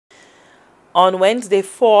On Wednesday,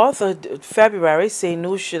 4th of February,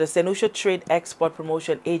 the St. Trade Export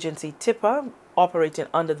Promotion Agency TIPA, operating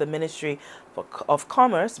under the Ministry of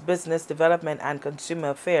Commerce, Business Development and Consumer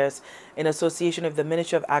Affairs in association with the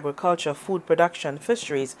Ministry of Agriculture, Food Production,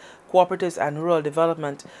 Fisheries, Cooperatives and Rural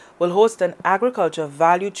Development, will host an agriculture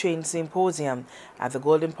value chain symposium at the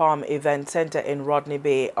Golden Palm Event Center in Rodney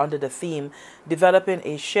Bay under the theme Developing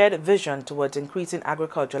a Shared Vision Towards Increasing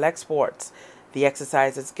Agricultural Exports. The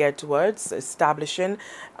exercise is geared towards establishing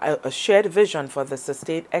a shared vision for the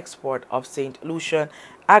sustained export of St. Lucia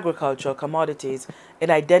agricultural commodities in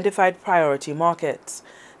identified priority markets.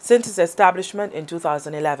 Since its establishment in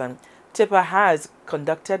 2011, TIPA has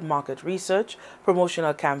conducted market research,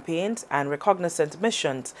 promotional campaigns, and reconnaissance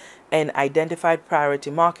missions in identified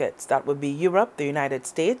priority markets that would be Europe, the United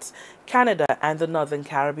States, Canada, and the Northern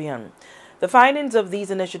Caribbean. The findings of these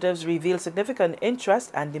initiatives reveal significant interest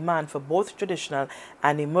and demand for both traditional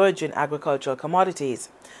and emerging agricultural commodities.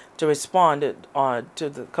 To respond to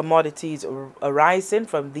the commodities arising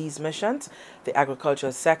from these missions, the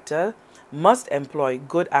agricultural sector must employ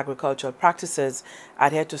good agricultural practices,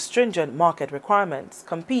 adhere to stringent market requirements,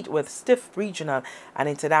 compete with stiff regional and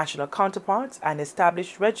international counterparts, and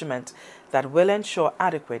establish regimens that will ensure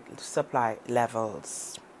adequate supply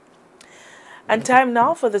levels. And time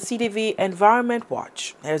now for the CTV Environment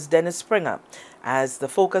Watch. Here's Dennis Springer as the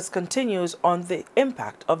focus continues on the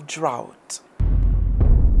impact of drought.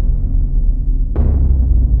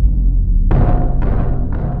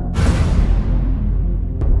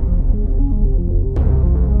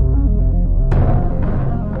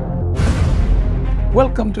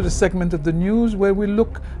 Welcome to the segment of the news where we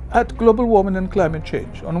look at global warming and climate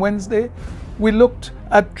change. On Wednesday, we looked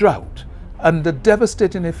at drought and the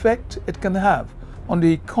devastating effect it can have on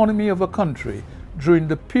the economy of a country during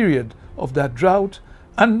the period of that drought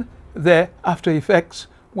and their after effects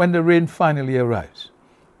when the rain finally arrives.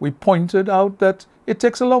 We pointed out that it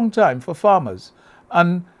takes a long time for farmers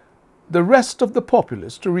and the rest of the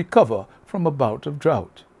populace to recover from a bout of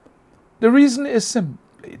drought. The reason is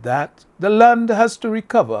simply that the land has to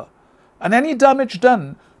recover, and any damage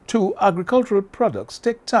done to agricultural products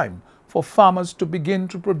take time for farmers to begin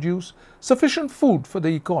to produce sufficient food for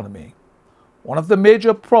the economy. One of the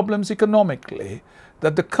major problems economically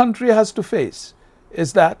that the country has to face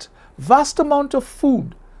is that vast amount of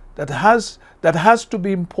food that has to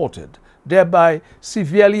be imported, thereby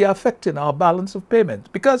severely affecting our balance of payments,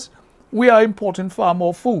 because we are importing far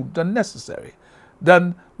more food than necessary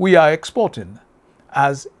than we are exporting,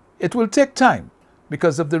 as it will take time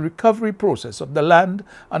because of the recovery process of the land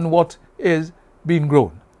and what is being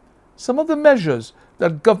grown. Some of the measures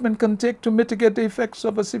that government can take to mitigate the effects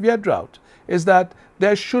of a severe drought is that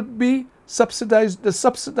there should be the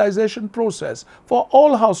subsidization process for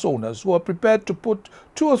all house owners who are prepared to put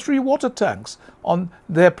 2 or 3 water tanks on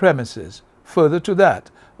their premises. Further to that,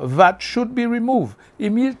 VAT should be removed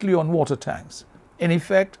immediately on water tanks. In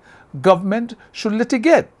effect, government should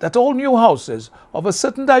litigate that all new houses of a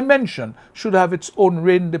certain dimension should have its own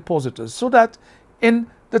rain depositors, so that in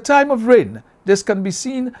the time of rain, this can be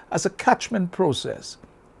seen as a catchment process.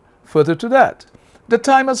 Further to that, the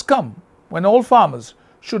time has come when all farmers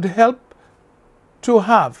should be helped to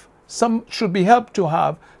have some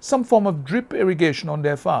form of drip irrigation on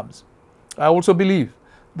their farms. I also believe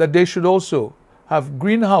that they should also have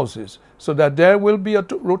greenhouses so that there will be a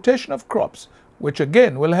rotation of crops, which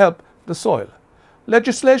again will help the soil.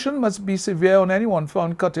 Legislation must be severe on anyone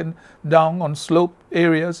found cutting down on slope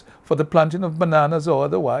areas for the planting of bananas or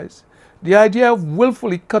otherwise. The idea of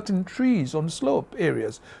willfully cutting trees on slope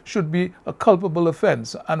areas should be a culpable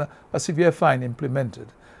offense and a severe fine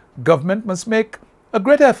implemented. Government must make a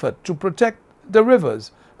great effort to protect the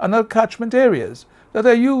rivers and other catchment areas that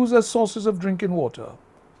are used as sources of drinking water.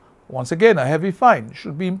 Once again, a heavy fine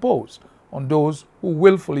should be imposed on those who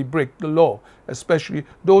willfully break the law, especially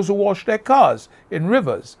those who wash their cars in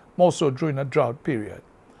rivers, more so during a drought period.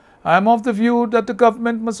 I am of the view that the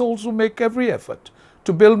government must also make every effort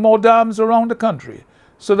to build more dams around the country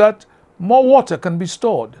so that more water can be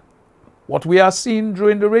stored. What we are seeing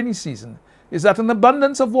during the rainy season is that an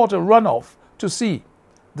abundance of water run off to sea.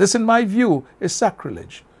 This, in my view, is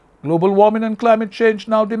sacrilege. Global warming and climate change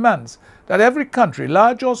now demands that every country,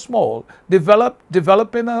 large or small,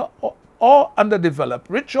 developing or underdeveloped,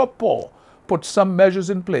 rich or poor, put some measures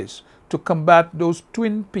in place to combat those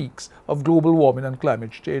twin peaks of global warming and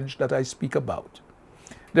climate change that I speak about.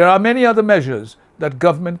 There are many other measures that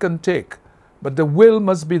government can take, but the will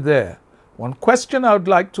must be there. One question I would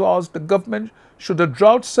like to ask the government: should the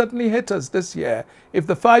drought suddenly hit us this year, if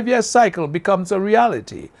the 5-year cycle becomes a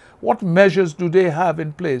reality, what measures do they have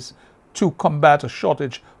in place to combat a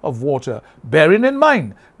shortage of water, bearing in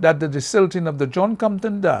mind that the desilting of the John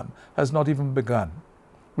Compton Dam has not even begun.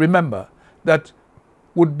 Remember, that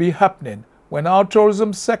would be happening when our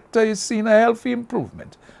tourism sector is seeing a healthy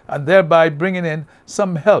improvement and thereby bringing in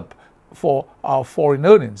some help for our foreign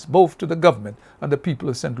earnings, both to the government and the people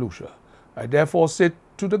of St. Lucia. I therefore say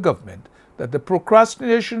to the government that the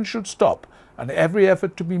procrastination should stop and every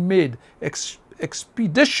effort to be made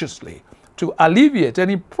expeditiously to alleviate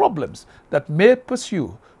any problems that may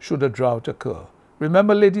pursue should a drought occur.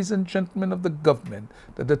 Remember, ladies and gentlemen of the government,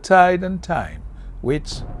 that the tide and time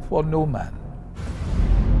waits for no man.